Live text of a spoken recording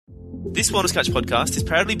This Wellness Couch podcast is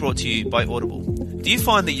proudly brought to you by Audible. Do you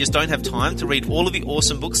find that you just don't have time to read all of the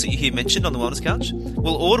awesome books that you hear mentioned on the Wellness Couch?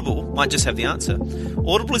 Well, Audible might just have the answer.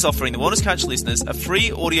 Audible is offering the Wellness Couch listeners a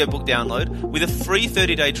free audiobook download with a free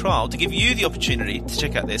 30-day trial to give you the opportunity to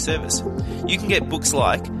check out their service. You can get books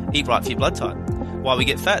like Eat Right for Your Blood Type, Why We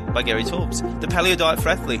Get Fat by Gary Torbs, The Paleo Diet for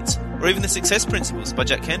Athletes, or even The Success Principles by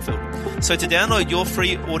Jack Canfield. So to download your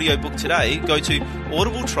free audiobook today, go to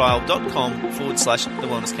audibletrial.com/The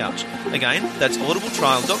Wellness Couch. Again, that's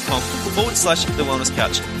audibletrial.com/The Wellness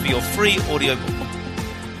Couch for your free audiobook.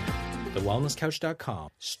 TheWellnessCouch.com,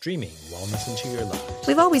 streaming wellness into your life.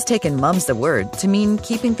 We've always taken Mum's the word to mean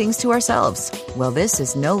keeping things to ourselves. Well, this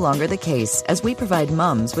is no longer the case, as we provide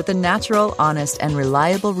mums with the natural, honest, and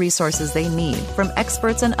reliable resources they need from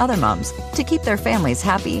experts and other mums to keep their families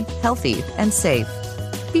happy, healthy, and safe.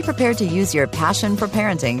 Be prepared to use your passion for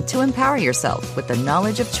parenting to empower yourself with the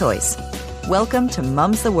knowledge of choice. Welcome to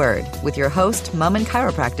Mum's the Word with your host, mum and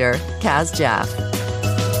chiropractor, Kaz Jaff.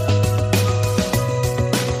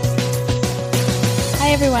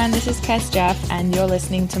 Hi everyone, this is Kaz Jaff and you're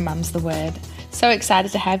listening to Mum's the Word. So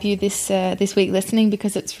excited to have you this week listening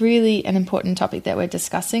because it's really an important topic that we're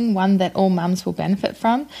discussing, one that all mums will benefit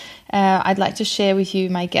from. I'd like to share with you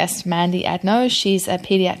my guest, Mandy Adno. She's a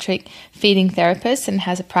paediatric feeding therapist and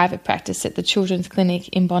has a private practice at the Children's Clinic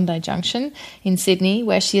in Bondi Junction in Sydney,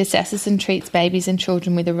 where she assesses and treats babies and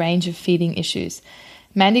children with a range of feeding issues.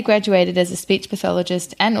 Mandy graduated as a speech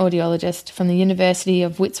pathologist and audiologist from the University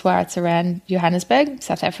of Witwatersrand, Johannesburg,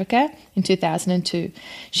 South Africa, in 2002.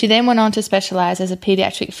 She then went on to specialise as a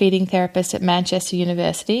paediatric feeding therapist at Manchester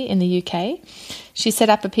University in the UK. She set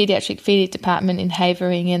up a paediatric feeding department in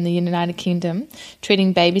Havering in the United Kingdom,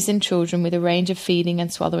 treating babies and children with a range of feeding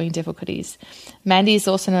and swallowing difficulties. Mandy is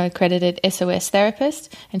also an accredited SOS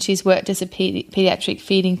therapist, and she's worked as a paediatric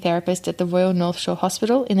feeding therapist at the Royal North Shore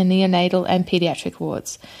Hospital in the neonatal and paediatric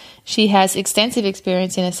wards. She has extensive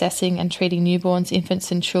experience in assessing and treating newborns,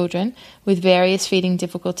 infants and children with various feeding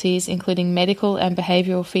difficulties, including medical and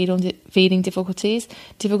behavioural feeding difficulties,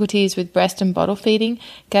 difficulties with breast and bottle feeding,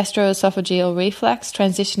 gastroesophageal reflux,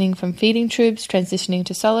 transitioning from feeding tubes, transitioning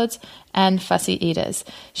to solids, and fussy eaters.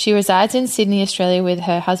 She resides in Sydney, Australia with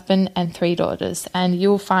her husband and 3 daughters, and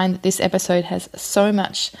you'll find that this episode has so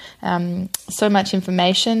much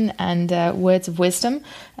information and words of wisdom.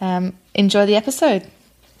 Enjoy the episode.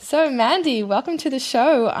 So, Mandy, welcome to the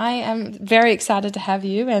show. I am very excited to have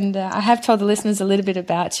you, and I have told the listeners a little bit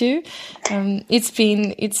about you. It's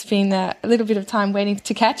been a little bit of time waiting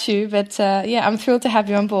to catch you, but I'm thrilled to have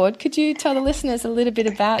you on board. Could you tell the listeners a little bit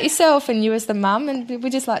about yourself and you as the mum, and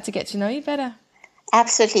we'd just like to get to know you better.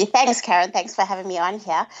 Absolutely. Thanks, Karen. Thanks for having me on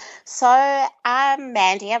here. So I'm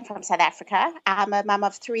Mandy. I'm from South Africa. I'm a mum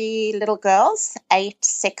of 3 little girls, 8,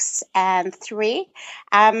 6, and 3.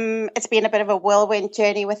 It's been a bit of a whirlwind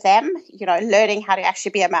journey with them, learning how to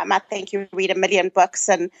actually be a mum. I think you read a million books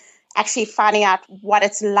and actually finding out what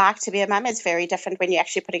it's like to be a mum is very different when you're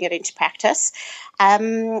actually putting it into practice.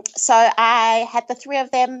 So I had the 3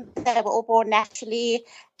 of them. They were all born naturally,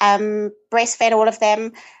 breastfed all of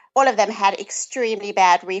them. All of them had extremely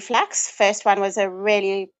bad reflux. First one was a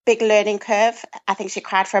really big learning curve. I think she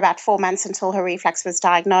cried for about 4 months until her reflux was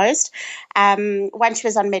diagnosed. Once she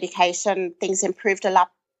was on medication, things improved a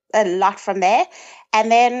lot from there.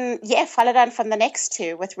 And then, followed on from the next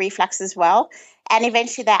 2 with reflux as well. And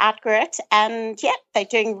eventually they outgrew it. And, they're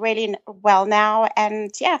doing really well now.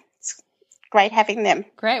 And, it's great having them.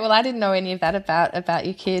 Great. Well, I didn't know any of that about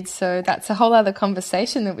your kids, so that's a whole other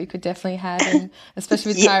conversation that we could definitely have, and especially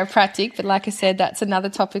with chiropractic. But like I said, that's another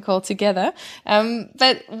topic altogether.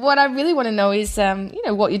 But what I really want to know is,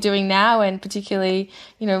 what you're doing now, and particularly,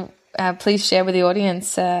 please share with the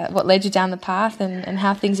audience what led you down the path and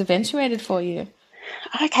how things eventuated for you.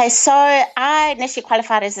 Okay, so I initially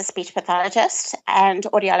qualified as a speech pathologist and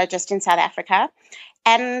audiologist in South Africa.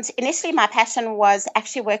 And initially my passion was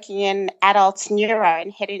actually working in adult neuro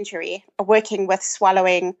and head injury, working with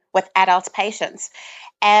swallowing with adult patients.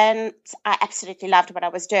 And I absolutely loved what I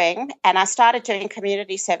was doing. And I started doing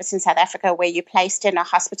community service in South Africa, where you're placed in a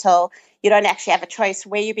hospital. You don't actually have a choice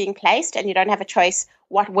where you're being placed, and you don't have a choice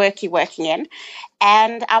what work you're working in.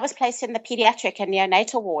 And I was placed in the pediatric and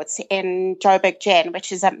neonatal wards in Joburg Gen,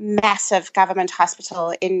 which is a massive government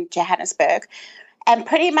hospital in Johannesburg. And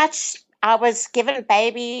pretty much I was given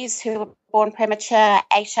babies who were born premature,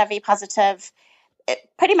 HIV positive,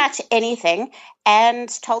 pretty much anything, and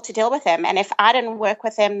told to deal with them. And if I didn't work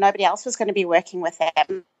with them, nobody else was going to be working with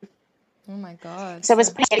them. Oh, my God. So it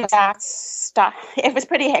was pretty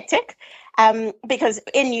hectic because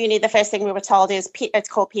in uni, the first thing we were told is it's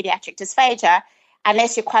called pediatric dysphagia.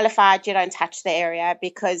 unless you're qualified, you don't touch the area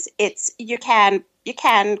because you can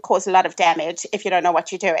cause a lot of damage if you don't know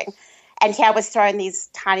what you're doing. And here I was throwing these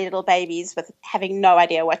tiny little babies with having no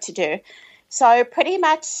idea what to do. So pretty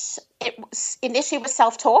much initially was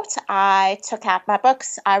self-taught. I took out my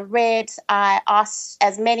books, I read, I asked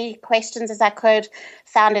as many questions as I could,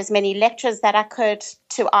 found as many lectures that I could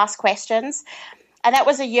to ask questions. And that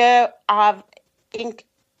was a year of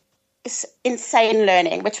insane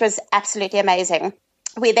learning, which was absolutely amazing.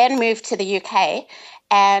 We then moved to the UK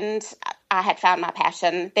and I had found my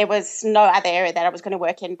passion. There was no other area that I was going to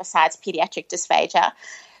work in besides pediatric dysphagia.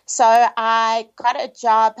 So I got a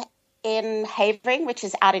job in Havering, which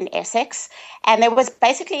is out in Essex, and there was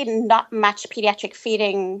basically not much pediatric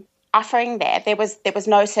feeding offering there. There was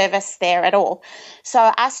no service there at all.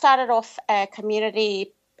 So I started off a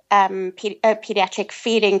community pediatric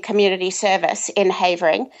feeding community service in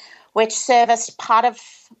Havering, which serviced part of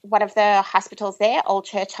one of the hospitals there, Old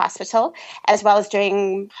Church Hospital, as well as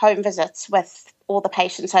doing home visits with all the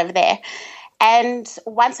patients over there. And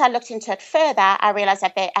once I looked into it further, I realized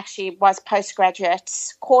that there actually was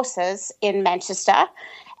postgraduate courses in Manchester.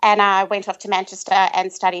 And I went off to Manchester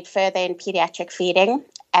and studied further in pediatric feeding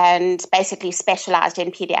and basically specialized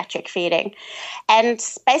in pediatric feeding. And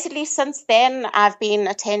basically since then, I've been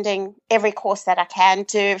attending every course that I can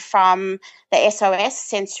do, from the SOS,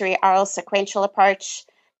 sensory oral sequential approach,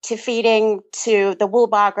 to feeding, to the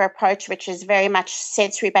Wilbarger approach, which is very much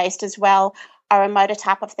sensory-based as well, oromotor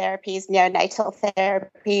type of therapies, neonatal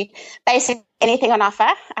therapy, basically anything on offer.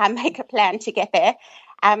 I make a plan to get there.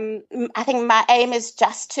 I think my aim is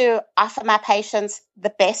just to offer my patients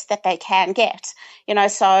the best that they can get,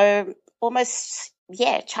 so almost,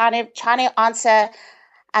 trying to answer.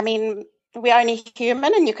 I mean, we're only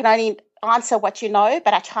human and you can only answer what you know,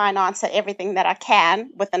 but I try and answer everything that I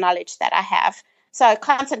can with the knowledge that I have. So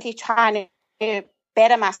constantly trying to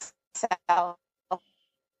better myself.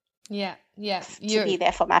 Yeah. To be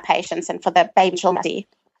there for my patients and for the baby.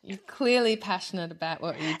 You're clearly passionate about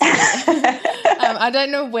what you do. I don't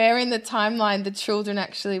know where in the timeline the children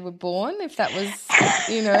actually were born, if that was,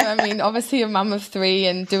 obviously a mum of 3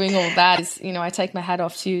 and doing all that is, I take my hat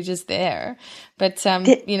off to you just there. But,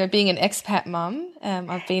 being an expat mum,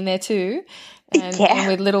 I've been there too. And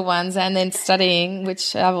with little ones, and then studying,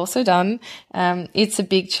 which I've also done, it's a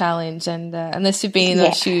big challenge. And unless you've been in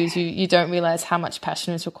those shoes, you don't realize how much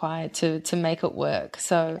passion is required to make it work.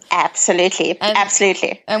 So absolutely.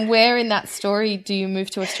 And where in that story do you move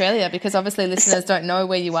to Australia? Because obviously listeners don't know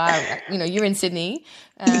where you are. You're in Sydney.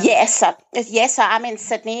 Yes. So I'm in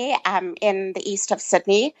Sydney. In the east of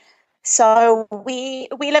Sydney. So we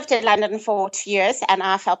lived in London for 2 years and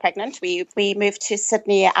I fell pregnant. We moved to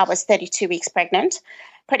Sydney. I was 32 weeks pregnant.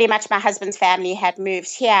 Pretty much my husband's family had moved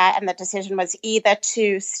here and the decision was either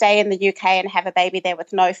to stay in the UK and have a baby there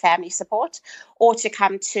with no family support, or to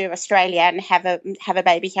come to Australia and have a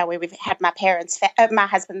baby here where we've had my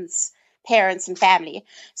husband's parents and family.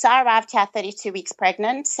 So I arrived here 32 weeks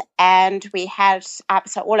pregnant and we had,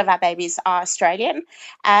 so all of our babies are Australian.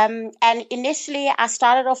 And initially I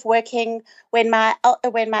started off working when my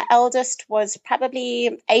eldest was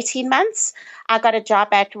probably 18 months. I got a job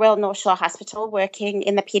at Royal North Shore Hospital working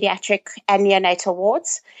in the pediatric and neonatal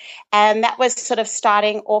wards. And that was sort of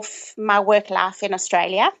starting off my work life in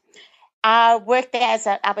Australia. I worked there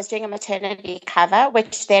I was doing a maternity cover,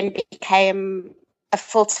 which then became a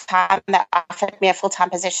full-time, that offered me a full-time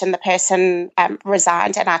position. The person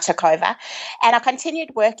resigned and I took over. And I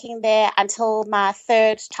continued working there until my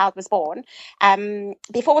 3rd child was born.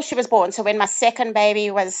 Before she was born, so when my second baby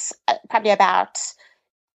was probably about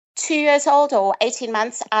 2 years old or 18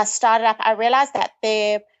 months, I realized that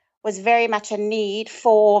there was very much a need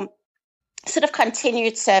for sort of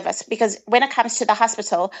continued service, because when it comes to the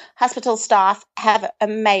hospital staff have a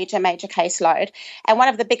major caseload. And one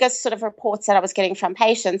of the biggest sort of reports that I was getting from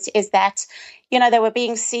patients is that, they were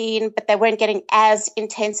being seen, but they weren't getting as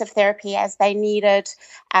intensive therapy as they needed.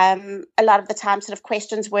 A lot of the time sort of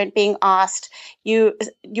questions weren't being asked. You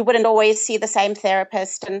wouldn't always see the same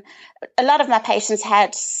therapist. And a lot of my patients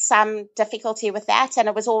had some difficulty with that. And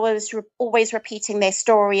it was always repeating their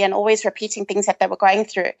story and always repeating things that they were going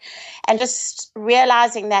through. And just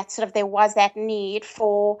realizing that sort of there was that need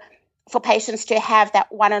for patients to have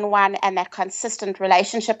that one-on-one and that consistent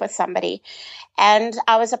relationship with somebody. And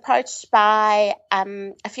I was approached by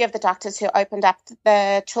a few of the doctors who opened up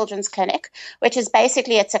the children's clinic, which is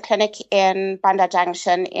basically, it's a clinic in Bondi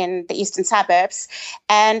Junction in the eastern suburbs.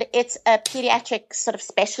 And it's a pediatric sort of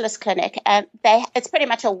specialist clinic. And it's pretty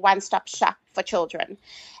much a one-stop shop for children.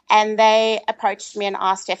 And they approached me and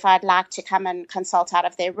asked if I'd like to come and consult out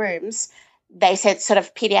of their rooms. they said sort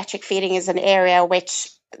of pediatric feeding is an area which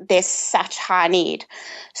there's such high need.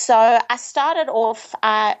 So I started off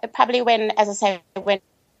probably when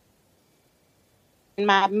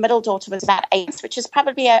my middle daughter was about 8, which is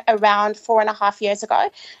probably around 4.5 years ago.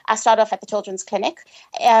 I started off at the children's clinic,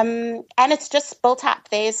 and it's just built up.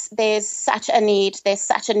 There's such a need. There's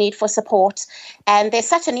such a need for support, and there's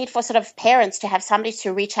such a need for sort of parents to have somebody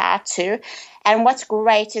to reach out to. And what's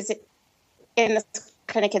great is in this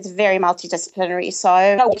clinic, it's very multidisciplinary.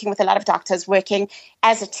 So working with a lot of doctors, working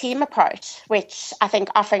as a team approach, which I think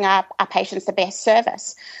offering our patients the best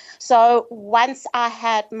service. So once I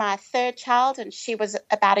had my third child and she was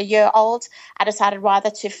about a year old, I decided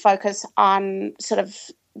rather to focus on sort of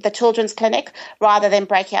the children's clinic rather than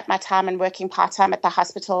breaking up my time and working part-time at the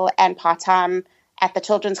hospital and part-time at the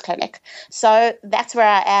children's clinic. So that's where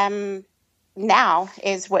I am now,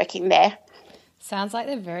 is working there. Sounds like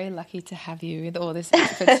they're very lucky to have you with all this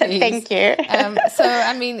expertise. Thank you. So,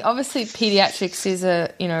 I mean, obviously, pediatrics is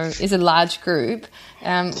a large group.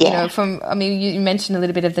 You mentioned a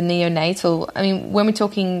little bit of the neonatal. I mean, when we're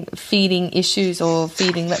talking feeding issues or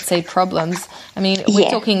feeding, let's say, problems, I mean, we're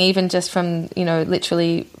talking even just from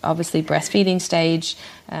literally, obviously, breastfeeding stage.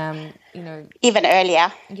 Even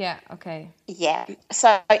earlier. Yeah. Okay. Yeah.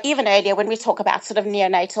 So even earlier, when we talk about sort of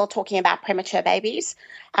neonatal, talking about premature babies.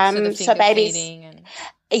 So babies.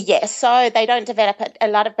 Yes. So they don't develop it. A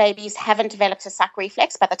lot of babies haven't developed a suck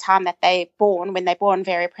reflex by the time that they're born, when they're born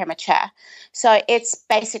very premature. So it's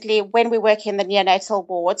basically when we work in the neonatal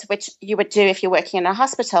wards, which you would do if you're working in a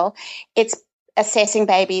hospital, it's assessing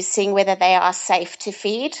babies, seeing whether they are safe to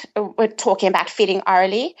feed. We're talking about feeding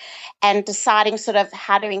orally and deciding sort of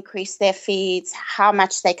how to increase their feeds, how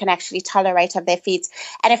much they can actually tolerate of their feeds,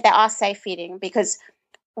 and if they are safe feeding, because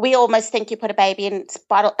we almost think you put a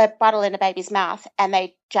bottle in a baby's mouth and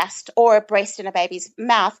they just, or a breast in a baby's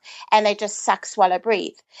mouth, and they just suck, swallow,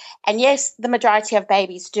 breathe. And yes, the majority of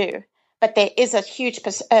babies do, but there is a huge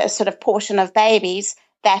sort of portion of babies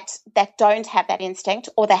that don't have that instinct,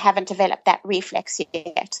 or they haven't developed that reflex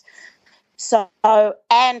yet. So,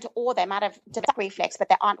 or they might have developed reflex, but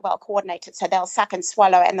they aren't well coordinated. So they'll suck and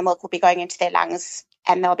swallow, and the milk will be going into their lungs,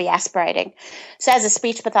 and they'll be aspirating. So as a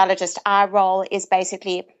speech pathologist, our role is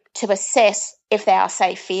basically to assess if they are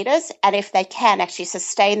safe feeders and if they can actually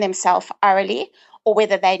sustain themselves orally, or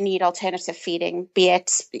whether they need alternative feeding, be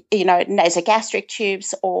it, nasogastric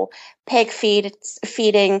tubes or peg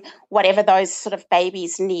feeding, whatever those sort of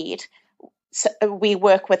babies need. So we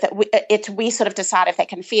work with it. We sort of decide if they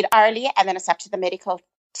can feed orally, and then it's up to the medical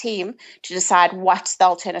team to decide what the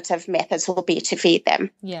alternative methods will be to feed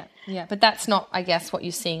them. Yeah. But that's not, I guess, what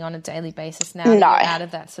you're seeing on a daily basis now. No. Out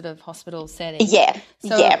of that sort of hospital setting. Yeah.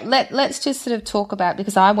 So let's just sort of talk about,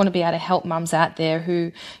 because I want to be able to help mums out there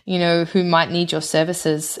who might need your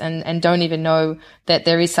services and don't even know that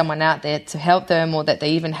there is someone out there to help them, or that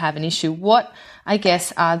they even have an issue. What, I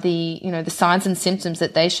guess, are the signs and symptoms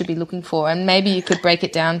that they should be looking for? And maybe you could break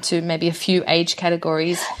it down to maybe a few age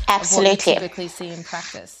categories. Absolutely. Of what you typically see in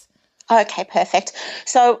practice. Okay, perfect.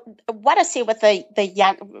 So what I see with the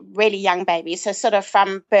really young babies, so sort of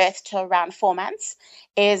from birth to around 4 months,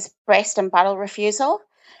 is breast and bottle refusal.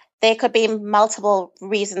 There could be multiple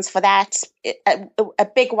reasons for that. A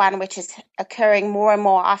big one, which is occurring more and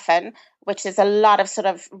more often, which is a lot of sort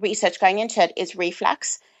of research going into it, is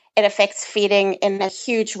reflux. It affects feeding in a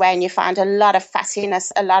huge way, and you find a lot of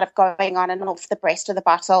fussiness, a lot of going on and off the breast or the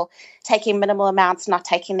bottle, taking minimal amounts, not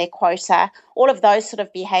taking their quota, all of those sort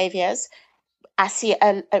of behaviors. I see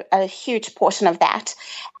a huge portion of that.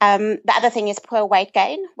 The other thing is poor weight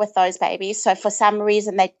gain with those babies. So for some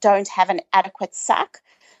reason, they don't have an adequate suck.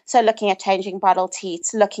 So looking at changing bottle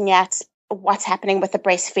teats, looking at what's happening with the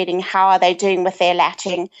breastfeeding, how are they doing with their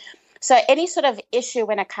latching. So any sort of issue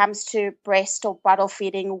when it comes to breast or bottle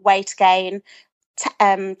feeding, weight gain,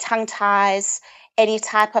 tongue ties, any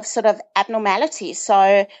type of sort of abnormality.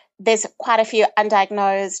 So there's quite a few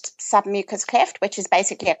undiagnosed submucous cleft, which is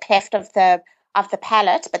basically a cleft of the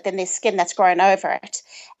palate, but then there's skin that's grown over it.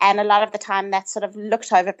 And a lot of the time that's sort of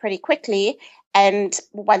looked over pretty quickly. And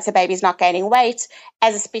once the baby's not gaining weight,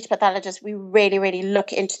 as a speech pathologist, we really, really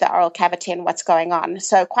look into the oral cavity and what's going on.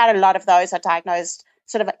 So quite a lot of those are diagnosed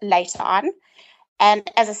sort of later on. And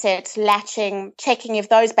as I said, latching, checking if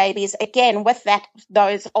those babies, again, with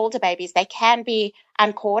those older babies, they can be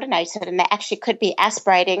uncoordinated and they actually could be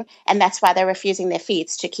aspirating, and that's why they're refusing their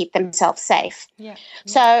feeds to keep themselves safe. Yeah.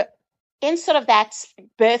 So in sort of that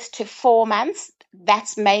birth to 4 months,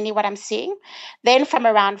 that's mainly what I'm seeing. Then from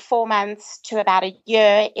around 4 months to about a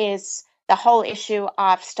year is the whole issue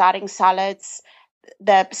of starting solids,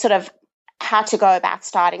 the sort of how to go about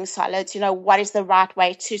starting solids, what is the right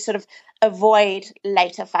way to sort of avoid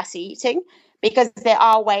later fussy eating, because there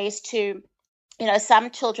are ways to, some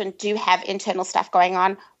children do have internal stuff going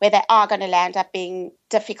on where they are going to land up being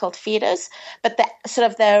difficult feeders. But the sort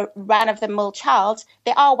of the run-of-the-mill child,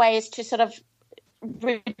 there are ways to sort of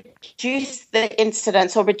reduce the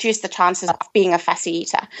incidence or reduce the chances of being a fussy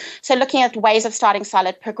eater. So looking at ways of starting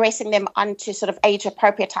solid, progressing them onto sort of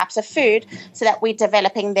age-appropriate types of food so that we're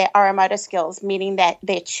developing their oromotor skills, meaning that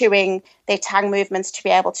they're chewing, their tongue movements to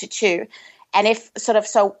be able to chew. And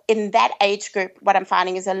so in that age group, what I'm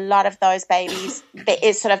finding is a lot of those babies, there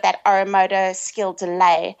is sort of that oromotor skill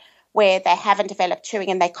delay where they haven't developed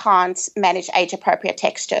chewing and they can't manage age-appropriate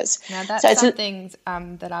textures. Now, that's something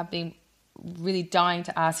that I've been really dying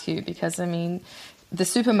to ask you, because, I mean, the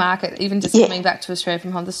supermarket, even just coming back to Australia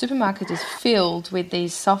from home, the supermarket is filled with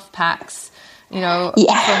these soft packs, from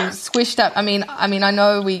squished up. I mean, I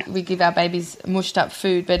know we give our babies mushed up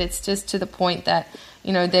food, but it's just to the point that,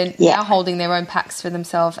 they're now holding their own packs for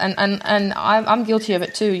themselves. And I'm guilty of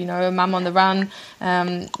it too, a mum on the run,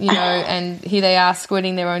 and here they are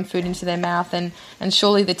squirting their own food into their mouth, and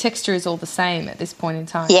surely the texture is all the same at this point in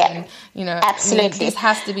time. Yeah, and, absolutely. This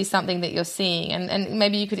has to be something that you're seeing. And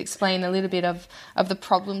maybe you could explain a little bit of the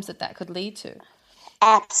problems that could lead to.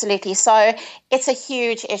 Absolutely. So it's a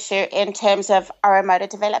huge issue in terms of oromotor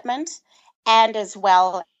development, and as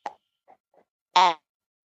well as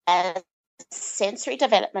sensory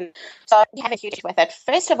development. So we have a huge issue with it.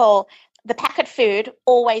 First of all, the packet food,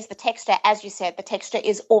 always the texture, as you said, the texture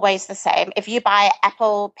is always the same. If you buy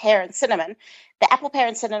apple, pear, and cinnamon, the apple, pear,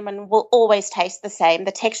 and cinnamon will always taste the same.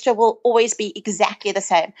 The texture will always be exactly the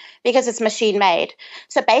same because it's machine made.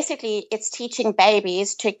 So basically, it's teaching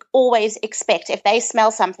babies to always expect, if they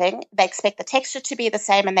smell something, they expect the texture to be the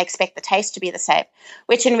same and they expect the taste to be the same,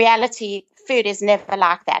 which in reality, food is never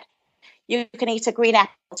like that. You can eat a green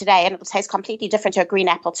apple today and it will taste completely different to a green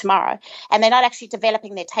apple tomorrow. And they're not actually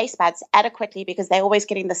developing their taste buds adequately because they're always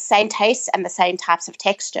getting the same tastes and the same types of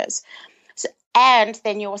textures. So, and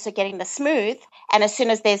then you're also getting the smooth. And as soon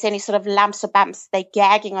as there's any sort of lumps or bumps, they're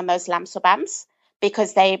gagging on those lumps or bumps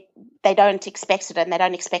because they don't expect it and they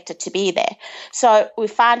don't expect it to be there. So we're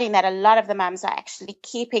finding that a lot of the mums are actually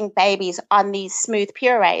keeping babies on these smooth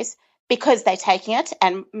purees because they're taking it,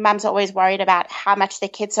 and mums are always worried about how much their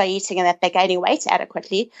kids are eating and that they're gaining weight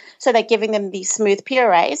adequately. So they're giving them these smooth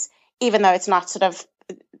purees, even though it's sort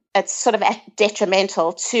of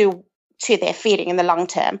detrimental to their feeding in the long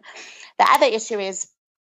term. The other issue is,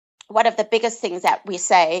 one of the biggest things that we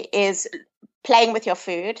say is playing with your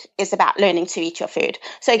food is about learning to eat your food.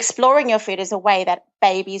 So exploring your food is a way that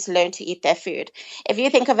babies learn to eat their food. If you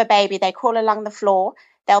think of a baby, they crawl along the floor,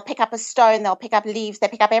 they'll pick up a stone, they'll pick up leaves, they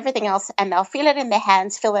pick up everything else, and they'll feel it in their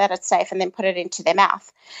hands, feel that it's safe, and then put it into their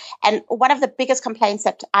mouth. And one of the biggest complaints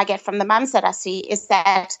that I get from the mums that I see is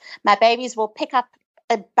that my babies will pick up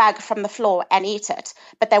a bug from the floor and eat it,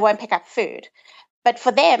 but they won't pick up food. But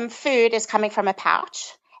for them, food is coming from a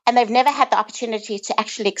pouch, and they've never had the opportunity to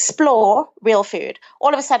actually explore real food.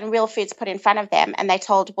 All of a sudden, real food's put in front of them, and they're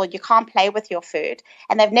told, well, you can't play with your food.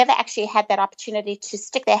 And they've never actually had that opportunity to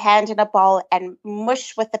stick their hand in a bowl and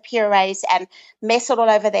mush with the purees and mess it all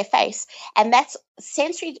over their face. And that's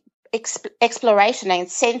sensory exploration and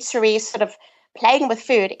sensory sort of playing with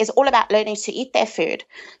food is all about learning to eat their food.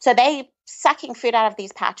 So they sucking food out of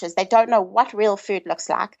these pouches. They don't know what real food looks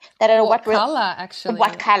like. They don't know what color, actually.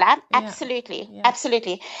 What color? Absolutely,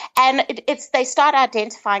 absolutely. And they start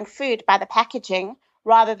identifying food by the packaging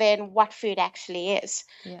rather than what food actually is.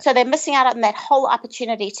 Yeah. So they're missing out on that whole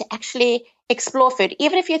opportunity to actually explore food.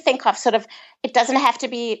 Even if you think of sort of, it doesn't have to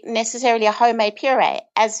be necessarily a homemade puree.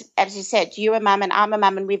 As you said, you're a mum and I'm a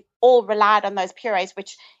mum, and we've all relied on those purees,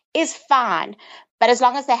 which is fine. But as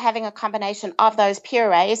long as they're having a combination of those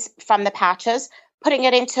purees from the pouches, putting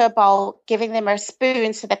it into a bowl, giving them a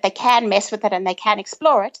spoon so that they can mess with it and they can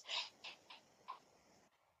explore it,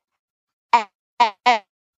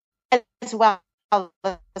 as well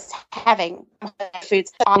as having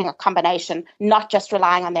foods on a combination, not just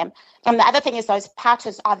relying on them. And the other thing is those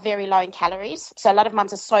pouches are very low in calories. So a lot of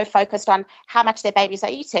mums are so focused on how much their babies are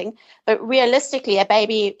eating, but realistically a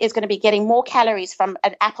baby is going to be getting more calories from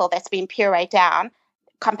an apple that's been pureed down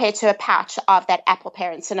compared to a pouch of that apple,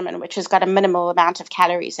 pear, and cinnamon, which has got a minimal amount of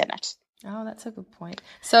calories in it. Oh, that's a good point.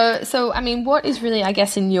 So I mean, what is really, I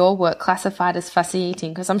guess, in your work classified as fussy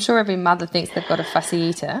eating? Because I'm sure every mother thinks they've got a fussy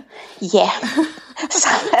eater. Yeah.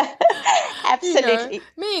 Absolutely.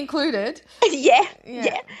 Me included. Yeah.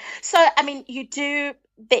 So, I mean,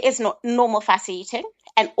 there is normal fussy eating,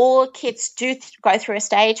 and all kids do go through a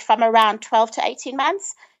stage from around 12 to 18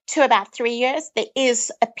 months to about 3 years, there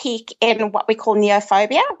is a peak in what we call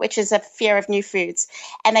neophobia, which is a fear of new foods.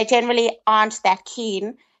 And they generally aren't that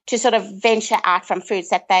keen to sort of venture out from foods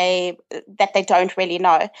that they don't really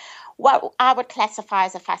know. What I would classify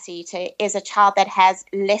as a fussy eater is a child that has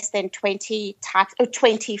less than 20 types or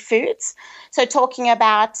 20 foods. So talking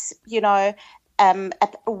about, a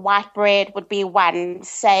white bread would be one,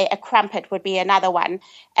 say a crumpet would be another one,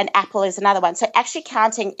 an apple is another one. So actually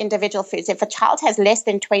counting individual foods. If a child has less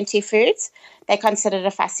than 20 foods, they're considered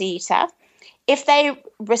a fussy eater. If they're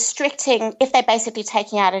basically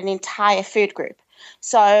taking out an entire food group.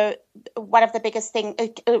 So one of the biggest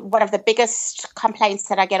complaints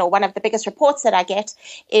that I get, or one of the biggest reports that I get,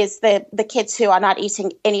 is the kids who are not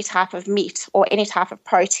eating any type of meat or any type of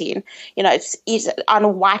protein, it's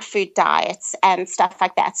on white food diets and stuff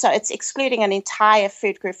like that. So it's excluding an entire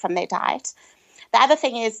food group from their diet. The other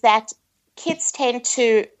thing is that kids tend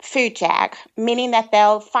to food jag, meaning that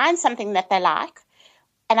they'll find something that they like.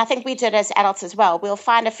 And I think we do it as adults as well. We'll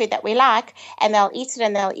find a food that we like, and they'll eat it,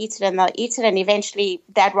 and they'll eat it, and they'll eat it, and eventually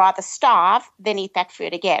they'd rather starve than eat that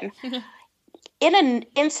food again.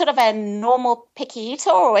 In sort of a normal picky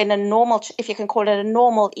eater, or in a normal, if you can call it a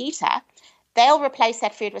normal eater, they'll replace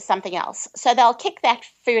that food with something else. So they'll kick that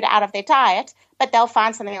food out of their diet, but they'll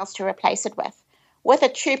find something else to replace it with. With a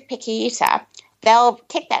true picky eater, they'll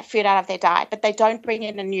kick that food out of their diet, but they don't bring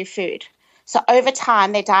in a new food. So over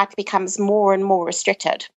time, their diet becomes more and more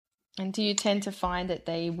restricted. And do you tend to find that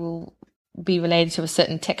they will be related to a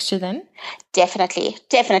certain texture then? Definitely.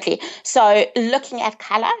 So looking at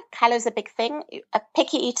color is a big thing.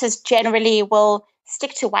 Picky eaters generally will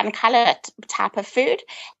stick to one color type of food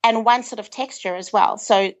and one sort of texture as well.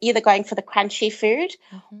 So either going for the crunchy food,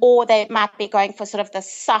 or they might be going for sort of the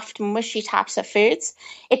soft, mushy types of foods.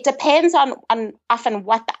 It depends on often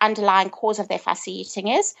what the underlying cause of their fussy eating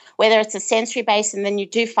is, whether it's a sensory base, and then you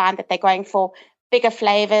do find that they're going for bigger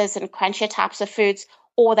flavors and crunchier types of foods,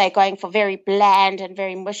 or they're going for very bland and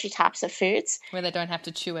very mushy types of foods. Where they don't have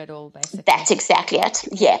to chew at all, basically. That's exactly it,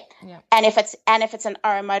 yeah. And if it's an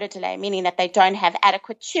oromotor delay, meaning that they don't have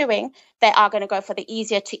adequate chewing, they are going to go for the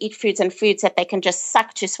easier to eat foods and foods that they can just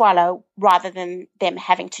suck to swallow rather than them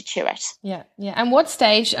having to chew it. Yeah. And what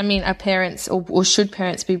stage, are parents or should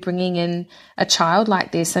parents be bringing in a child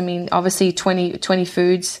like this? Obviously 20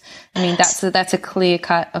 foods, that's a clear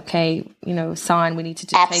cut, sign we need to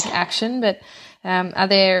take action, but are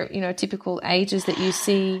there, typical ages that you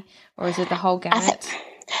see, or is it the whole gamut?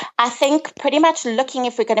 I think pretty much looking,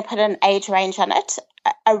 if we're going to put an age range on it,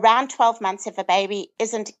 around 12 months, if a baby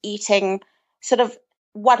isn't eating sort of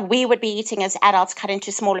what we would be eating as adults cut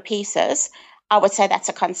into smaller pieces, I would say that's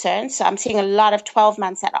a concern. So I'm seeing a lot of 12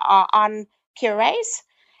 months that are on purees.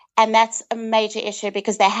 And that's a major issue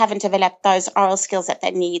because they haven't developed those oral skills that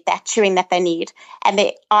they need, that chewing that they need. And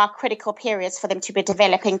there are critical periods for them to be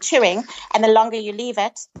developing chewing. And the longer you leave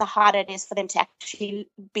it, the harder it is for them to actually,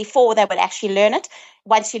 before they would actually learn it.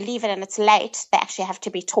 Once you leave it and it's late, they actually have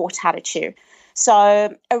to be taught how to chew.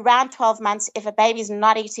 So around 12 months, if a baby's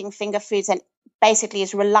not eating finger foods and basically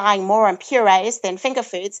is relying more on purees than finger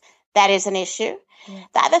foods, that is an issue. Yeah.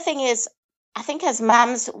 The other thing is, I think as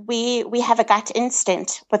mums, we have a gut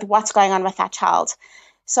instinct with what's going on with our child.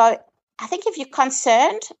 So I think if you're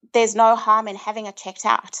concerned, there's no harm in having it checked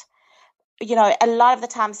out. A lot of the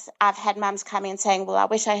times I've had mums come in saying, well, I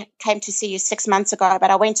wish I came to see you 6 months ago,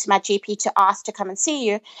 but I went to my GP to ask to come and see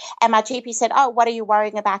you. And my GP said, oh, what are you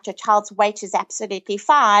worrying about? Your child's weight is absolutely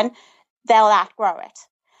fine. They'll outgrow it.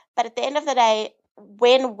 But at the end of the day,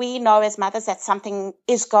 when we know as mothers that something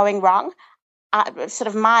is going wrong,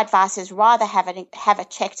 my advice is rather have it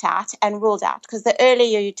checked out and ruled out, because the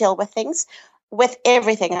earlier you deal with things, with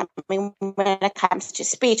everything, when it comes to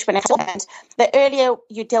speech, the earlier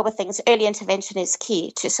you deal with things, early intervention is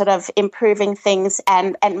key to sort of improving things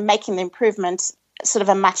and making the improvement sort of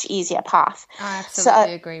a much easier path. I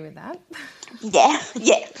absolutely agree with that. Yeah,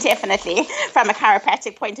 definitely. From a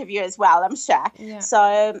chiropractic point of view as well, I'm sure. Yeah.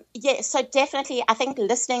 So definitely, I think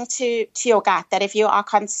listening to your gut, that if you are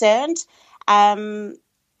concerned,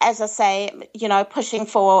 as I say, pushing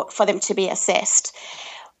for them to be assessed.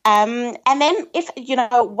 And then if,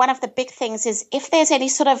 one of the big things is if there's any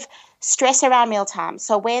sort of stress around mealtime.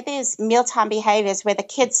 So where there's mealtime behaviors where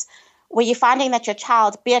you're finding that your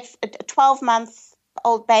child, be it a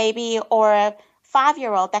 12-month-old baby or a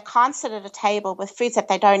 5-year-old that can't sit at a table with foods that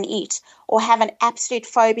they don't eat, or have an absolute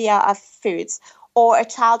phobia of foods, or a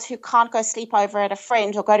child who can't go sleep over at a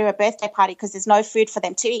friend or go to a birthday party because there's no food for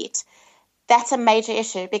them to eat. That's a major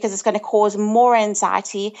issue because it's going to cause more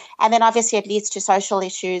anxiety, and then obviously it leads to social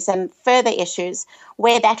issues and further issues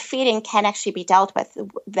where that feeding can actually be dealt with,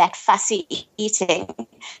 that fussy eating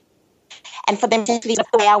And for them, the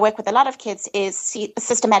way I work with a lot of kids is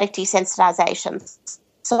systematic desensitization.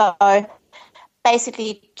 So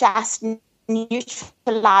basically just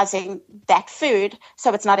neutralizing that food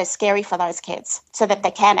so it's not as scary for those kids, so that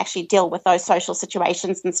they can actually deal with those social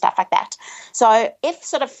situations and stuff like that. So if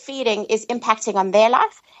sort of feeding is impacting on their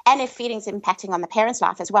life, and if feeding is impacting on the parent's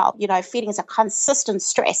life as well, feeding is a consistent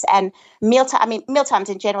stress. And mealtimes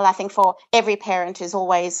in general, I think for every parent is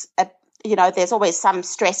always there's always some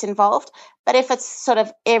stress involved. But if it's sort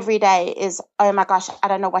of every day is, oh my gosh, I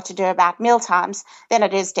don't know what to do about mealtimes, then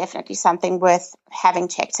it is definitely something worth having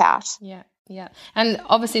checked out. Yeah. Yeah. And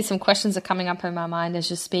obviously some questions are coming up in my mind as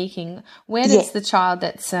you're speaking. Where does the child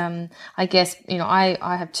that's, I guess, I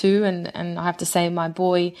have two and I have to say my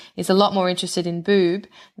boy is a lot more interested in boob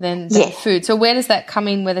than food. So where does that come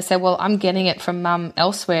in where they say, well, I'm getting it from mum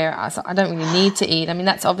elsewhere, so I don't really need to eat? I mean,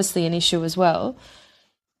 that's obviously an issue as well.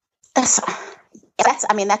 That's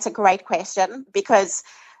a great question, because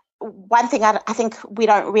one thing I think we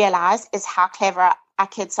don't realize is how clever our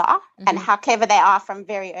kids are and how clever they are from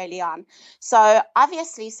very early on. So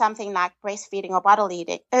obviously something like breastfeeding or bottle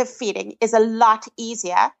feeding is a lot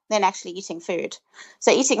easier than actually eating food. So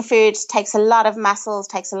eating food takes a lot of muscles,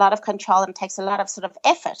 takes a lot of control, and takes a lot of sort of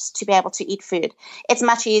effort to be able to eat food. It's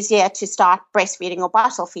much easier to start breastfeeding or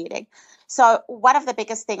bottle feeding. So one of the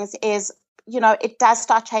biggest things is, it does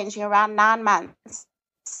start changing around 9 months.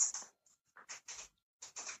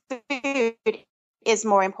 Food is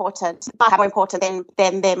more important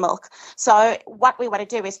than their milk. So what we want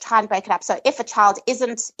to do is try and break it up. So if a child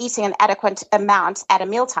isn't eating an adequate amount at a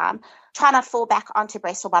mealtime, try not fall back onto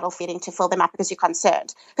breast or bottle feeding to fill them up because you're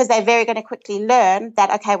concerned. Because they're very going to quickly learn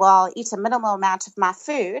that, okay, well, I'll eat a minimal amount of my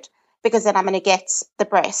food because then I'm going to get the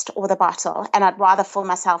breast or the bottle. And I'd rather fill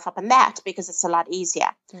myself up on that because it's a lot easier.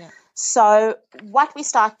 Yeah. So what we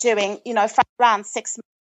start doing, from around 6 months,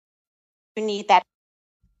 you need that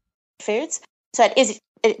foods. So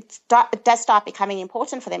it does start becoming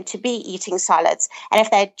important for them to be eating solids. And if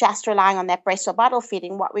they're just relying on that breast or bottle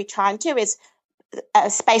feeding, what we try and do is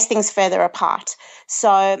space things further apart.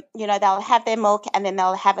 So, they'll have their milk and then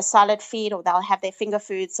they'll have a solid feed, or they'll have their finger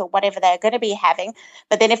foods or whatever they're going to be having.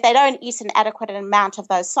 But then if they don't eat an adequate amount of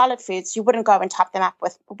those solid foods, you wouldn't go and top them up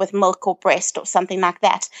with milk or breast or something like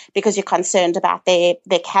that, because you're concerned about their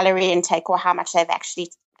calorie intake or how much they've actually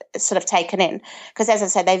sort of taken in. Because as I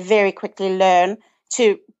said, they very quickly learn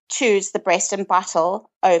to choose the breast and bottle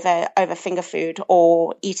over finger food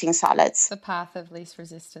or eating solids. The path of least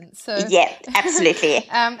resistance. So yeah, absolutely.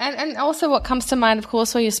 And also what comes to mind, of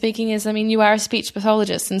course, while you're speaking is, you are a speech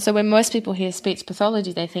pathologist. And so when most people hear speech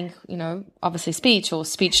pathology, they think, obviously speech or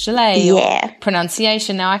speech delay or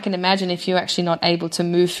pronunciation. Now I can imagine if you're actually not able to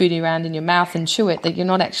move food around in your mouth and chew it, that you're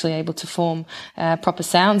not actually able to form proper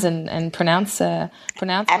sounds and pronounce words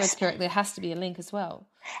correctly. There has to be a link as well.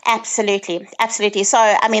 Absolutely. So,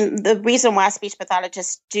 the reason why speech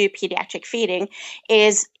pathologists do pediatric feeding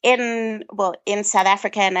is in South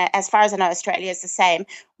Africa, and as far as I know, Australia is the same.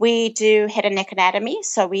 We do head and neck anatomy.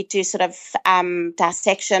 So we do sort of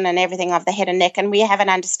dissection and everything of the head and neck, and we have an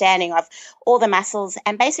understanding of all the muscles,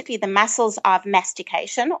 and basically the muscles of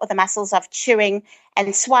mastication or the muscles of chewing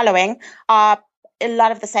and swallowing are a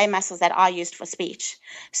lot of the same muscles that are used for speech.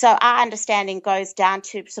 So our understanding goes down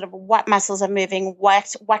to sort of what muscles are moving,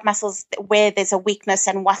 what muscles, where there's a weakness,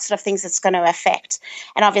 and what sort of things it's going to affect.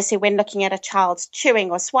 And obviously when looking at a child's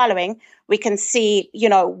chewing or swallowing, we can see,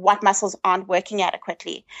 what muscles aren't working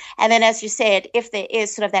adequately. And then, as you said, if there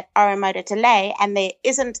is sort of that oromotor delay and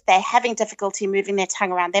they're having difficulty moving their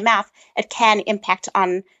tongue around their mouth, it can impact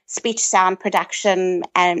on speech sound production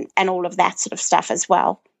and all of that sort of stuff as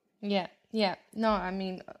well. Yeah. Yeah, no,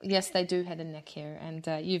 yes, they do head and neck here,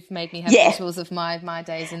 and you've made me have visuals of my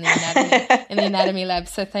days in the anatomy lab.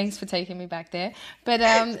 So thanks for taking me back there. But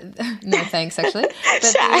no, thanks actually.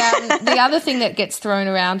 But the other thing that gets thrown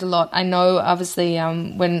around a lot, I know, obviously,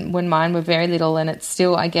 when mine were very little, and it's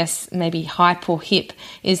still, I guess, maybe hype or hip,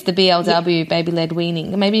 is the BLW, baby-led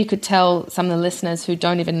weaning. Maybe you could tell some of the listeners who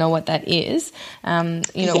don't even know what that is,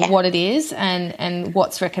 what it is, and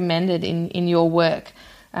what's recommended in your work.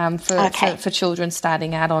 For children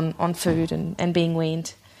starting out on food and being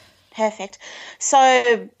weaned. Perfect. So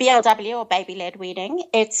BLW, or baby-led weaning,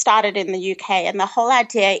 it started in the UK, and the whole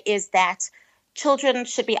idea is that children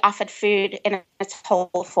should be offered food in its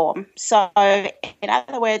whole form. So in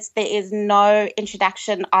other words, there is no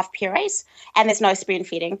introduction of purees and there's no spoon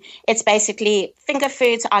feeding. It's basically finger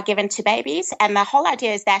foods are given to babies, and the whole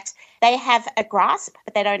idea is that they have a grasp,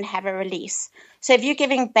 but they don't have a release. So if you're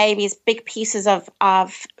giving babies big pieces of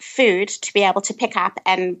food to be able to pick up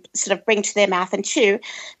and sort of bring to their mouth and chew,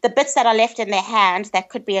 the bits that are left in their hand that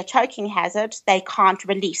could be a choking hazard, they can't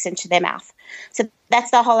release into their mouth. So that's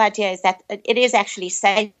the whole idea, is that it is actually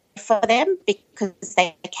safe for them because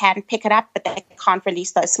they can pick it up, but they can't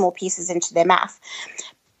release those small pieces into their mouth.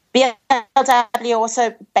 BLW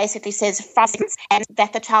also basically says and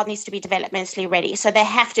that the child needs to be developmentally ready. So they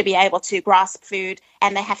have to be able to grasp food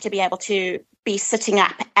and they have to be able to be sitting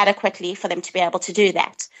up adequately for them to be able to do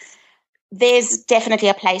that. There's definitely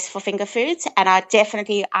a place for finger foods, and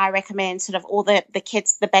I recommend sort of all the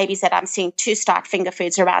kids, the babies that I'm seeing, to start finger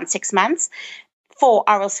foods around 6 months for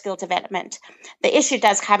oral skill development. The issue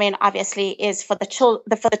does come in, obviously, is for the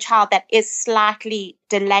child that is slightly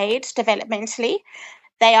delayed developmentally.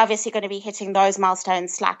 They're obviously going to be hitting those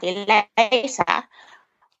milestones slightly later.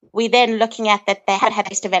 We're then looking at that they had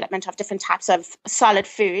this development of different types of solid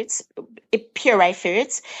foods, puree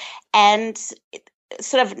foods, and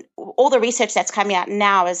sort of all the research that's coming out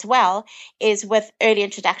now as well is with early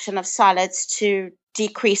introduction of solids to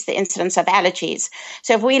decrease the incidence of allergies.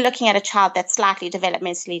 So if we're looking at a child that's slightly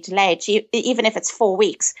developmentally delayed, even if it's 4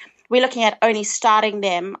 weeks, we're looking at only starting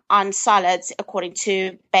them on solids according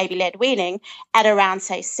to baby-led weaning at around,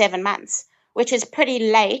 say, 7 months, which is pretty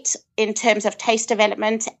late in terms of taste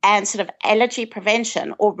development and sort of allergy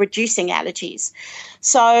prevention or reducing allergies.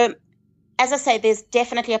 So as I say, there's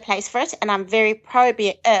definitely a place for it, and I'm very pro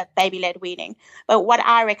baby-led weaning. But what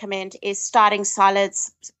I recommend is starting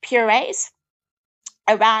solids, purees,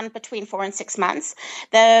 around between 4 and 6 months.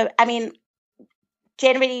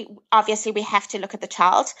 Generally, obviously, we have to look at the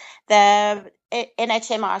child. The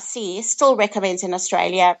NHMRC still recommends in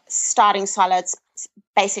Australia starting solids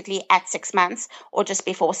basically at 6 months or just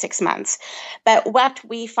before 6 months. But what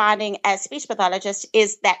we're finding as speech pathologists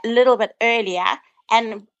is that little bit earlier,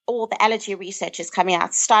 and all the allergy research is coming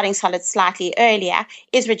out, starting solids slightly earlier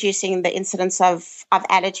is reducing the incidence of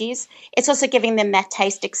allergies. It's also giving them that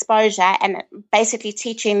taste exposure and basically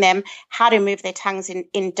teaching them how to move their tongues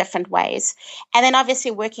in different ways. And then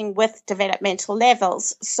obviously working with developmental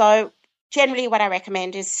levels. So generally what I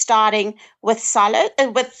recommend is starting with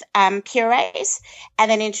purees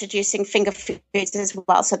and then introducing finger foods as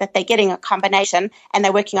well, so that they're getting a combination and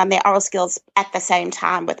they're working on their oral skills at the same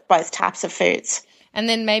time with both types of foods. And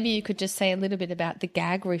then maybe you could just say a little bit about the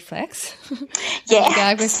gag reflex. Yeah. The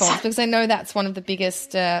gag response, because I know that's one of the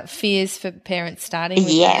biggest fears for parents starting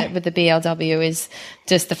with the BLW is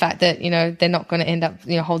just the fact that, they're not going to end up,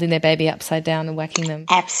 holding their baby upside down and whacking them.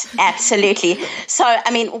 Absolutely. So,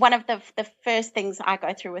 one of the first things I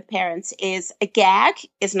go through with parents is a gag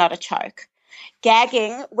is not a choke.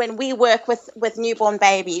 Gagging, when we work with newborn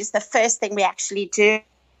babies, the first thing we actually do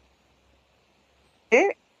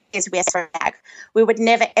is we a gag. We would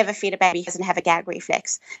never, ever feed a baby who doesn't have a gag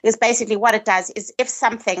reflex. Because basically what it does is if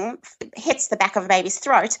something hits the back of a baby's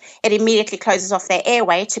throat, it immediately closes off their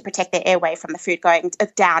airway to protect their airway from the food going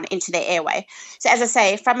down into their airway. So as I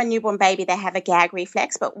say, from a newborn baby, they have a gag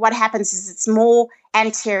reflex, but what happens is it's more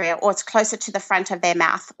anterior, or it's closer to the front of their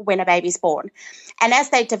mouth when a baby's born. And as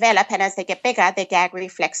they develop and as they get bigger, their gag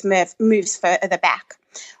reflex moves further back.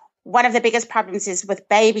 One of the biggest problems is with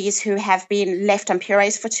babies who have been left on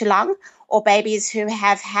purees for too long, or babies who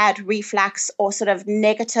have had reflux or sort of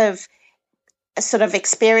negative sort of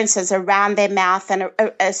experiences around their mouth and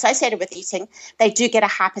associated with eating. They do get a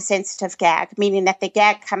hypersensitive gag, meaning that the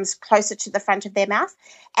gag comes closer to the front of their mouth,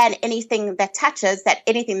 and anything that touches that,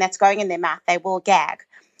 anything that's going in their mouth, they will gag.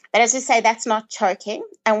 But as I say, that's not choking.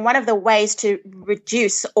 And one of the ways to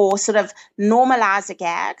reduce or sort of normalize a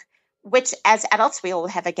gag, which as adults we all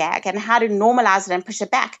have a gag, and how to normalize it and push it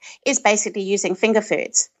back is basically using finger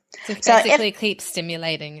foods. So basically keep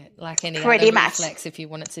stimulating it like any pretty other much. Reflex. If you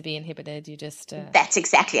want it to be inhibited, you just that's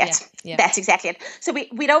exactly it. Yeah. That's exactly it. So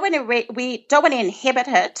we don't want to inhibit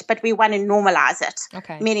it, but we want to normalize it.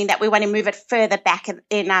 Okay. Meaning that we want to move it further back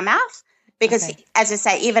in our mouth. Because, as I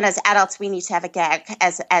say, even as adults, we need to have a gag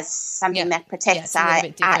as something that protects our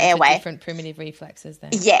airway. Different primitive reflexes then.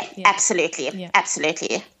 Yeah. Absolutely. Yeah.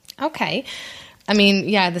 Absolutely. Okay. I mean,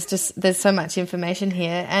 yeah, there's so much information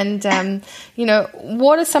here. And, you know,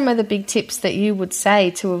 what are some of the big tips that you would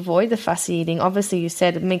say to avoid the fussy eating? Obviously, you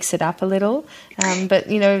said mix it up a little. But,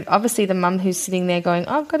 you know, obviously the mum who's sitting there going,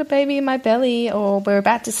 oh, I've got a baby in my belly, or we're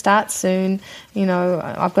about to start soon, you know,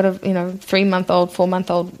 I've got a, 3-month-old,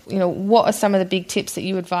 4-month-old, you know, what are some of the big tips that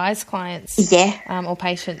you advise clients or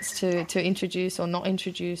patients to introduce or not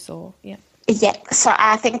introduce or, yeah. Yeah, so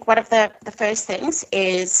I think one of the first things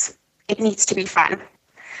is it needs to be fun.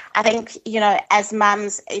 I think, as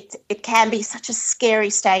mums, it can be such a scary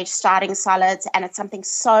stage starting solids, and it's something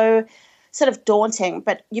so sort of daunting,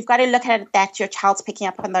 but you've got to look at it that your child's picking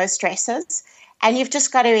up on those stresses, and you've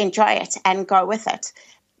just got to enjoy it and go with it.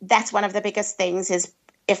 That's one of the biggest things is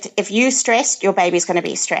if you're stressed, your baby's going to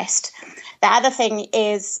be stressed. The other thing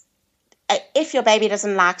is if your baby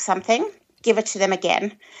doesn't like something, give it to them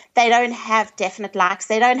again. They don't have definite likes.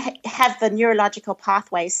 They don't have the neurological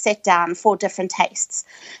pathways set down for different tastes.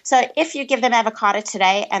 So if you give them avocado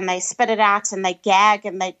today and they spit it out and they gag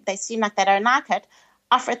and they seem like they don't like it,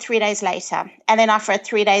 offer it 3 days later and then offer it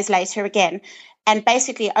 3 days later again. And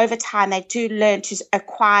basically over time, they do learn to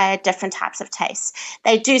acquire different types of tastes.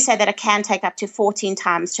 They do say that it can take up to 14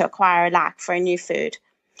 times to acquire a like for a new food.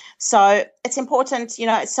 So it's important,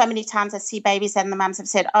 so many times I see babies and the mums have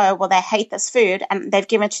said, oh, well, they hate this food and they've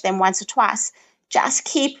given it to them once or twice. Just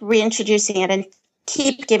keep reintroducing it and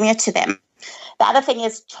keep giving it to them. The other thing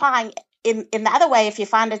is trying in the other way, if you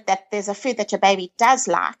find it that there's a food that your baby does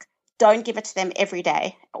like, don't give it to them every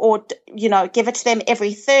day or, give it to them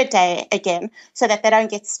every third day again so that they don't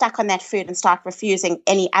get stuck on that food and start refusing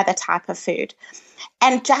any other type of food.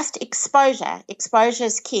 And just exposure. Exposure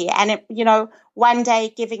is key. And, one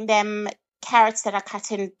day giving them carrots that are cut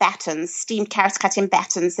in battens, steamed carrots cut in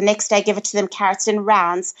battens. The next day give it to them carrots in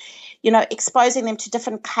rounds, exposing them to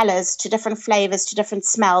different colors, to different flavors, to different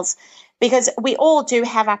smells, because we all do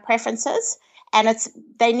have our preferences. And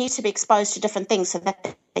they need to be exposed to different things so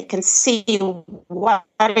that they can see what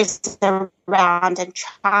is around and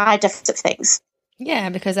try different things. Yeah,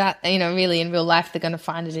 because really in real life they're going to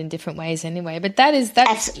find it in different ways anyway. But that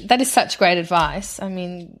is such great advice. I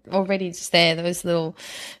mean, already just there, those little,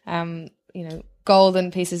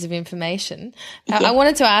 golden pieces of information. I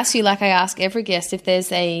wanted to ask you, like I ask every guest, if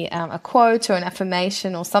there's a quote or an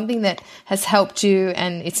affirmation or something that has helped you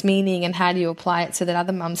and its meaning, and how do you apply it so that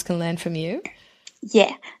other mums can learn from you?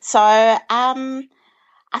 Yeah. So I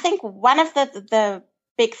think one of the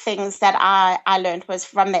big things that I learned was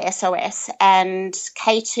from the SOS, and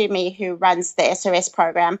Kay Toomey, who runs the SOS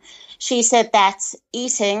program, she said that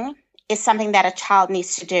eating is something that a child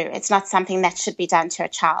needs to do. It's not something that should be done to a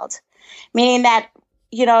child, meaning that,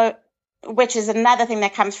 which is another thing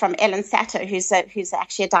that comes from Ellen Satter, who's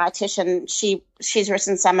actually a dietitian. She's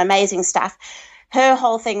written some amazing stuff. Her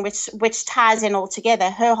whole thing, which ties in all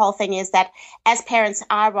together, her whole thing is that as parents,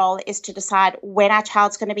 our role is to decide when our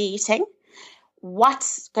child's going to be eating,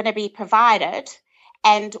 what's going to be provided,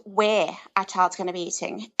 and where our child's going to be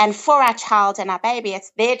eating. And for our child and our baby, it's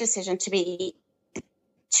their decision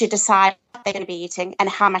to decide what they're going to be eating and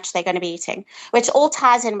how much they're going to be eating, which all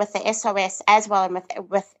ties in with the SOS as well and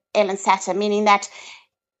with Ellen Satter, meaning that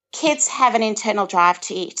kids have an internal drive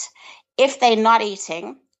to eat. If they're not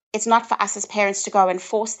eating, it's not for us as parents to go and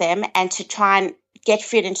force them and to try and get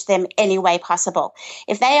food into them any way possible.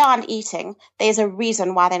 If they aren't eating, there's a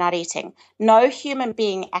reason why they're not eating. No human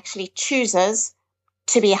being actually chooses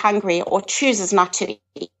to be hungry or chooses not to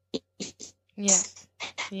eat.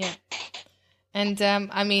 Yeah. And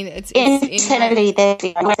I mean, it's internally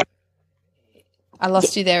I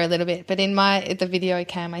lost you there a little bit, but the video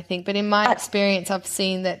cam, I think. But in my experience, I've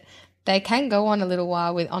seen that they can go on a little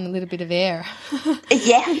while on a little bit of air.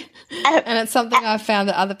 Yeah. And it's something I've found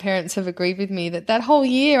that other parents have agreed with me that whole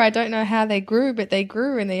year, I don't know how they grew, but they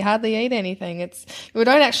grew and they hardly ate anything. We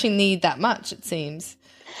don't actually need that much, it seems.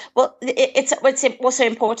 Well, it's also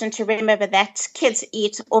important to remember that kids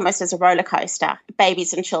eat almost as a roller coaster,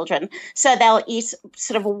 babies and children. So they'll eat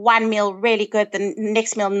sort of one meal really good, the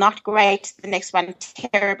next meal not great, the next one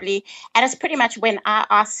terribly. And it's pretty much when I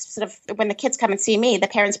ask when the kids come and see me, the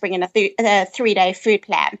parents bring in a 3-day food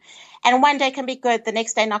plan. And one day can be good, the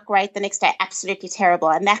next day not great, the next day absolutely terrible.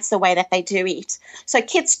 And that's the way that they do eat. So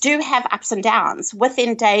kids do have ups and downs.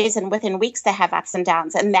 Within days and within weeks, they have ups and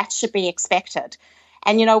downs, and that should be expected.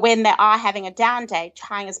 And, when they are having a down day,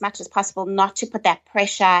 trying as much as possible not to put that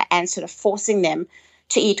pressure and sort of forcing them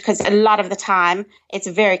to eat, because a lot of the time it's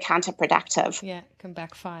very counterproductive. Yeah, can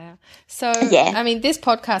backfire. So, Yeah. I mean, this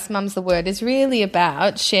podcast, Mum's the Word, is really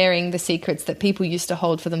about sharing the secrets that people used to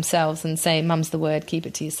hold for themselves and say, Mum's the word, keep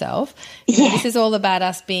it to yourself. You know, this is all about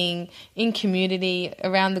us being in community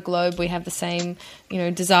around the globe. We have the same,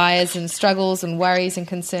 desires and struggles and worries and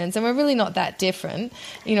concerns, and we're really not that different.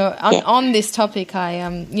 On this topic,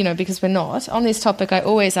 because we're not, on this topic, I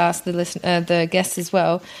always ask the guests as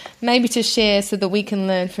well, maybe to share so that we can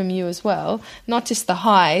learn from you as well, not just the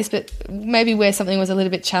highs, but maybe where something was a little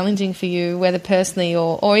bit challenging for you, whether personally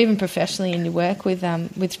or even professionally in your work with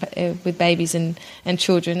babies and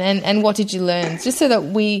children, and what did you learn, just so that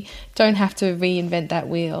we don't have to reinvent that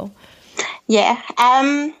wheel. Yeah.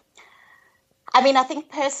 I think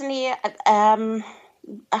personally,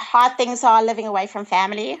 hard things are living away from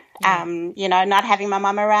family, not having my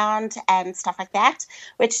mum around and stuff like that,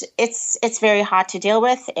 which it's very hard to deal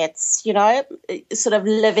with. It's, sort of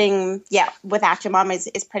living, without your mum is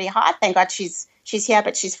pretty hard. Thank God she's here,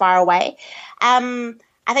 but she's far away. I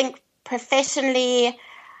think professionally,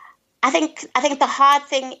 I think the hard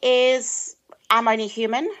thing is I'm only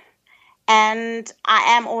human, and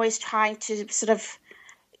I am always trying to sort of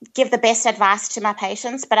give the best advice to my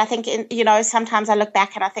patients. But I think, sometimes I look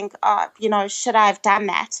back and I think, should I have done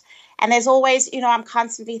that? And there's always, I'm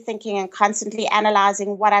constantly thinking and constantly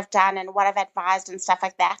analyzing what I've done and what I've advised and stuff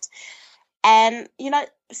like that. And,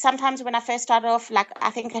 sometimes when I first started off, I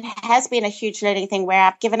think it has been a huge learning thing where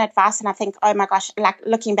I've given advice and I think, oh my gosh,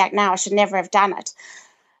 looking back now, I should never have done it.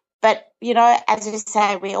 But, as you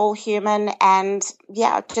say, we're all human, and,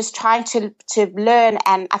 just trying to learn.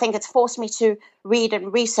 And I think it's forced me to read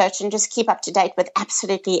and research and just keep up to date with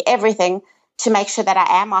absolutely everything to make sure that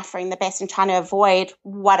I am offering the best and trying to avoid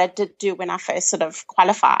what I did do when I first sort of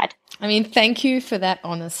qualified. I mean, thank you for that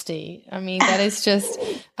honesty. I mean, that is just,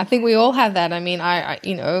 I think we all have that. I mean, I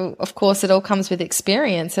of course it all comes with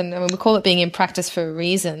experience, and we call it being in practice for a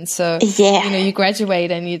reason. So, you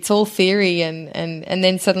graduate and it's all theory, and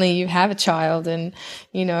then suddenly you have a child, and,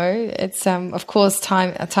 it's, of course,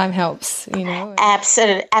 time helps,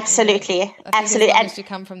 Absolutely. Absolutely. As long as you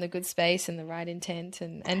come from the good space and the right intent,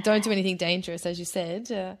 and don't do anything dangerous, as you said.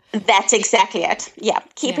 That's exactly it. Yeah.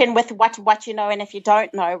 Keep in with what you know, and if you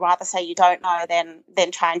don't know, rather say you don't know,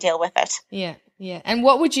 then try and deal with it. Yeah. Yeah. And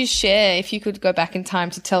what would you share if you could go back in time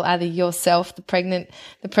to tell either yourself, the pregnant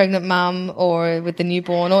mum, or with the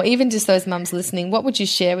newborn, or even just those mums listening? What would you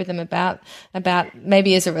share with them about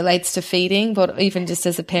maybe as it relates to feeding, but even just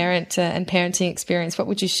as a parent and parenting experience? What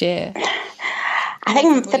would you share? I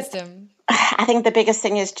think the biggest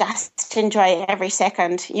thing is just enjoy every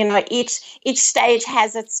second. Each stage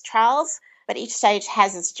has its trials, but each stage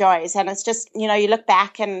has its joys. And it's just, you look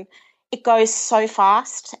back and it goes so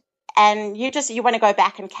fast, and you want to go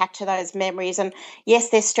back and capture those memories. And yes,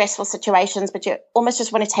 there's stressful situations, but you almost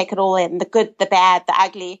just want to take it all in, the good, the bad, the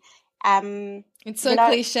ugly. It's so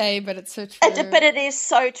cliche, but it's so true. But it is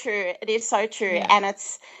so true. It is so true. Yeah. And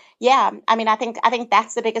it's, I think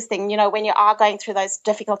that's the biggest thing, when you are going through those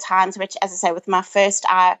difficult times, which, as I say, with my first,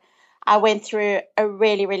 I went through a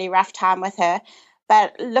really, really rough time with her.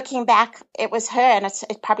 But looking back, it was her, and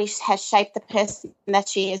it probably has shaped the person that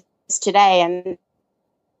she is today,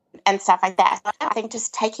 and stuff like that. I think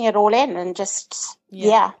just taking it all in and just,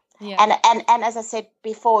 Yeah. And as I said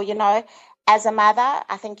before, as a mother,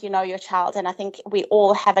 I think your child, and I think we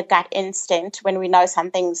all have a gut instinct when we know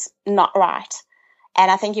something's not right. And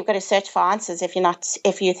I think you've got to search for answers if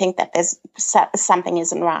you think that there's something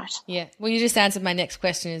isn't right. Yeah. Well, you just answered my next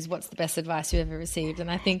question: is what's the best advice you've ever received? And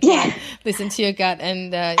I think listen to your gut,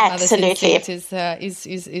 and mother's instinct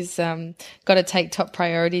is got to take top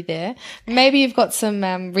priority there. Maybe you've got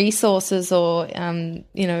some resources or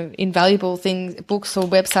invaluable things, books or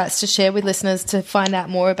websites to share with listeners to find out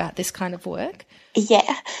more about this kind of work.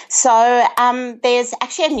 Yeah. So there's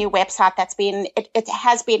actually a new website that's it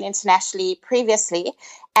has been internationally previously,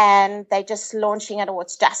 and they're just launching it, or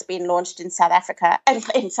it's just been launched in in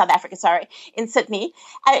Sydney,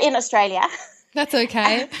 in Australia. That's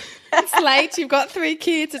okay. It's late. You've got 3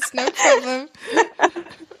 kids. It's no problem.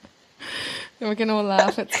 We can all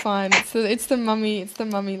laugh. It's fine. It's the mummy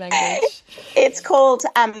language. It's called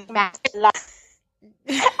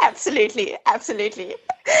Absolutely.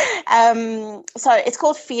 So it's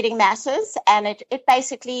called Feeding Matters, and it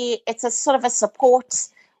basically, it's a sort of a support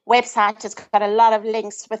website. It's got a lot of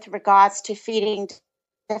links with regards to feeding,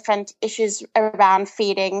 different issues around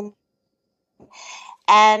feeding.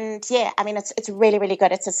 And it's really, really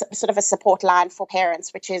good. It's a sort of a support line for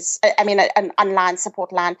parents, which is, an online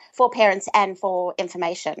support line for parents and for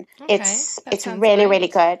information. Okay, it's really, really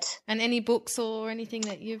good. And any books or anything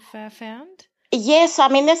that you've found? Yes, I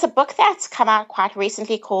mean, there's a book that's come out quite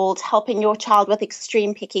recently called Helping Your Child with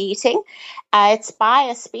Extreme Picky Eating. It's by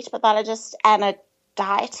a speech pathologist and a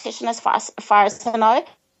dietitian, as far as I know.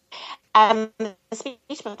 The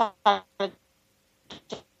speech pathologist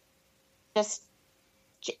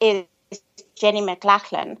is Jenny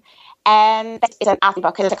McLachlan. And it's an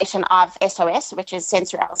book, a collection of SOS, which is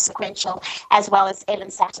sensorial sequential, as well as Ellen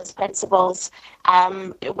Satter's principles,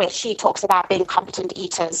 where she talks about being competent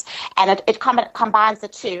eaters. And it combines the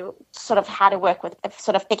two, sort of how to work with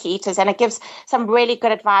sort of picky eaters. And it gives some really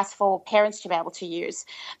good advice for parents to be able to use.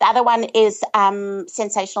 The other one is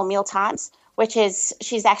Sensational Mealtimes, which is,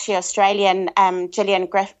 she's actually Australian, Gillian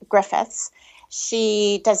Griffiths.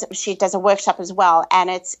 She does a workshop as well, and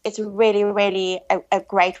it's really, really a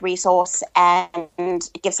great resource, and it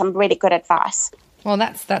gives some really good advice. Well,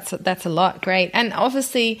 that's a lot. Great. And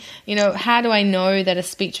obviously, how do I know that a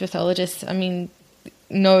speech pathologist,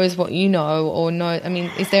 knows what you know, or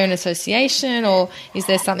is there an association, or is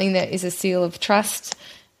there something that is a seal of trust?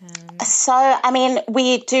 So,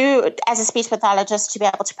 we do, as a speech pathologist, to be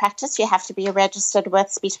able to practice, you have to be registered with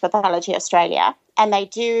Speech Pathology Australia. And they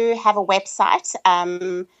do have a website,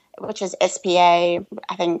 which is SPA,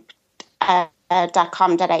 I think,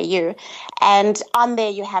 .com.au. And on there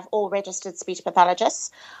you have all registered speech pathologists.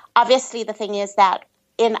 Obviously, the thing is that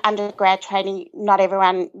in undergrad training, not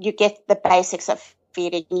everyone, you get the basics of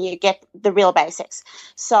feeding, you get the real basics.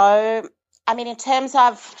 So, in terms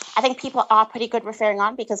of, I think people are pretty good referring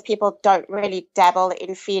on, because people don't really dabble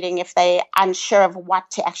in feeding if they're unsure of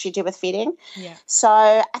what to actually do with feeding. Yeah. So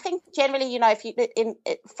I think generally, if you,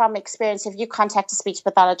 from experience, if you contact a speech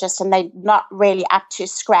pathologist and they're not really up to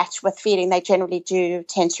scratch with feeding, they generally do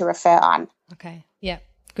tend to refer on. Okay. Yeah.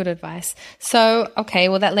 Good advice. So, okay,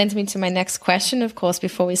 well, that lends me to my next question, of course,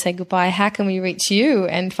 before we say goodbye. How can we reach you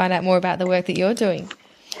and find out more about the work that you're doing?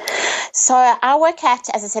 So I work at,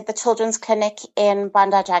 as I said, the Children's Clinic in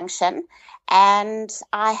Bondi Junction, and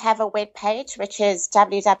I have a web page, which is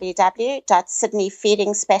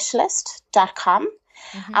www.sydneyfeedingspecialist.com.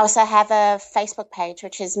 Mm-hmm. I also have a Facebook page,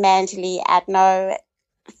 which is Mandy Adno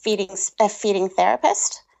Feeding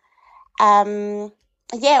Therapist. Or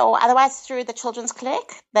otherwise through the Children's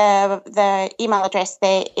Clinic. The email address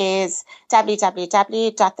there is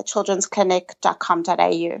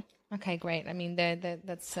www.thechildrensclinic.com.au. Okay, great.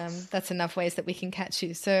 That's enough ways that we can catch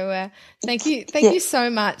you. So thank you so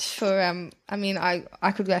much for.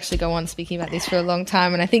 I could actually go on speaking about this for a long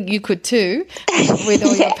time, and I think you could too, with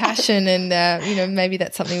all your passion. And maybe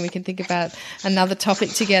that's something we can think about another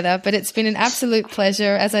topic together. But it's been an absolute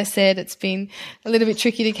pleasure. As I said, it's been a little bit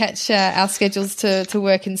tricky to catch our schedules to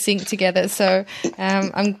work and sync together. So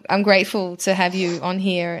I'm grateful to have you on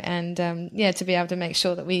here, and to be able to make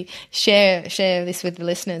sure that we share this with the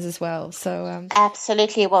listeners as well. So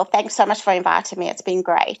absolutely. Well, thanks so much for inviting me. It's been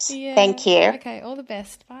great. Yeah. Thank you. Okay, all the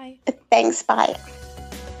best. Bye. Thanks. Bye.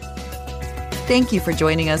 Thank you for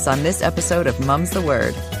joining us on this episode of Mum's the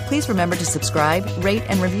Word. Please remember to subscribe, rate,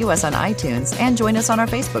 and review us on iTunes, and join us on our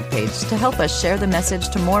Facebook page to help us share the message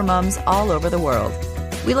to more mums all over the world.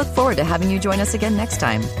 We look forward to having you join us again next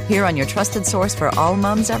time, here on your trusted source for all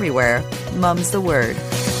mums everywhere, Mum's the Word.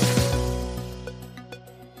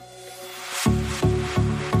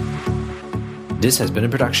 This has been a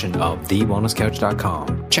production of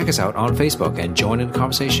TheWellnessCouch.com. Check us out on Facebook and join in the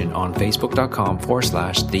conversation on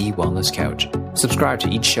Facebook.com/The Wellness Couch. Subscribe to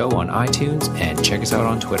each show on iTunes and check us out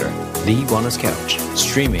on Twitter. The Wellness Couch,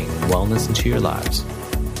 streaming wellness into your lives.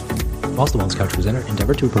 Whilst the Wellness Couch presenter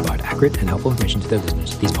endeavor to provide accurate and helpful information to their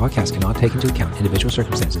listeners, these podcasts cannot take into account individual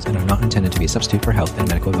circumstances and are not intended to be a substitute for health and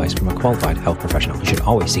medical advice from a qualified health professional. You should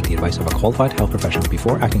always seek the advice of a qualified health professional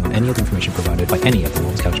before acting on any of the information provided by any of the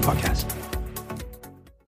Wellness Couch podcasts.